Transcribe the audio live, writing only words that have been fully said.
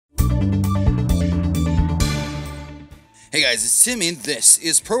Hey guys, it's Tim and this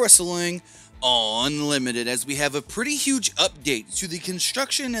is Pro Wrestling Unlimited as we have a pretty huge update to the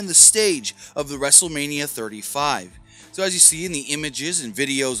construction and the stage of the WrestleMania 35. So as you see in the images and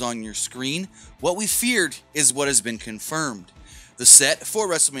videos on your screen, what we feared is what has been confirmed. The set for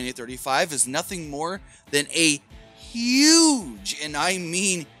WrestleMania 35 is nothing more than a huge, and I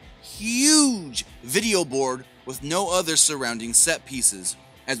mean huge, video board with no other surrounding set pieces.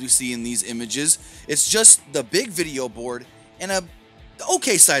 As we see in these images, it's just the big video board and a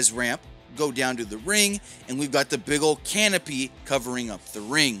okay sized ramp go down to the ring, and we've got the big old canopy covering up the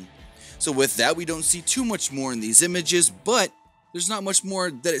ring. So with that, we don't see too much more in these images, but there's not much more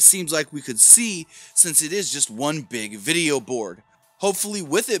that it seems like we could see since it is just one big video board. Hopefully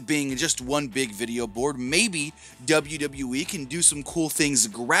with it being just one big video board, maybe WWE can do some cool things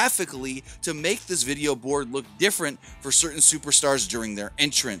graphically to make this video board look different for certain superstars during their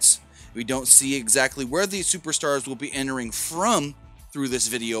entrance. We don't see exactly where these superstars will be entering from through this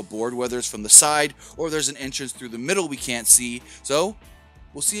video board, whether it's from the side or there's an entrance through the middle we can't see, so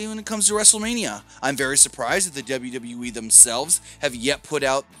we'll see when it comes to WrestleMania. I'm very surprised that the WWE themselves have yet put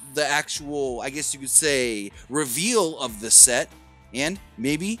out the actual, I guess you could say, reveal of the set. And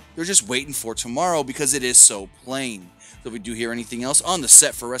maybe they're just waiting for tomorrow because it is so plain. So if we do hear anything else on the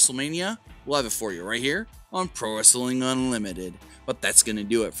set for WrestleMania, we'll have it for you right here on Pro Wrestling Unlimited. But that's going to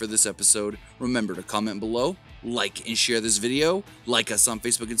do it for this episode. Remember to comment below, like and share this video, like us on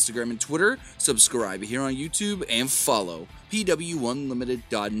Facebook, Instagram, and Twitter, subscribe here on YouTube, and follow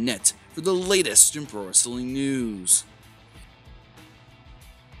PWUnlimited.net for the latest in pro wrestling news.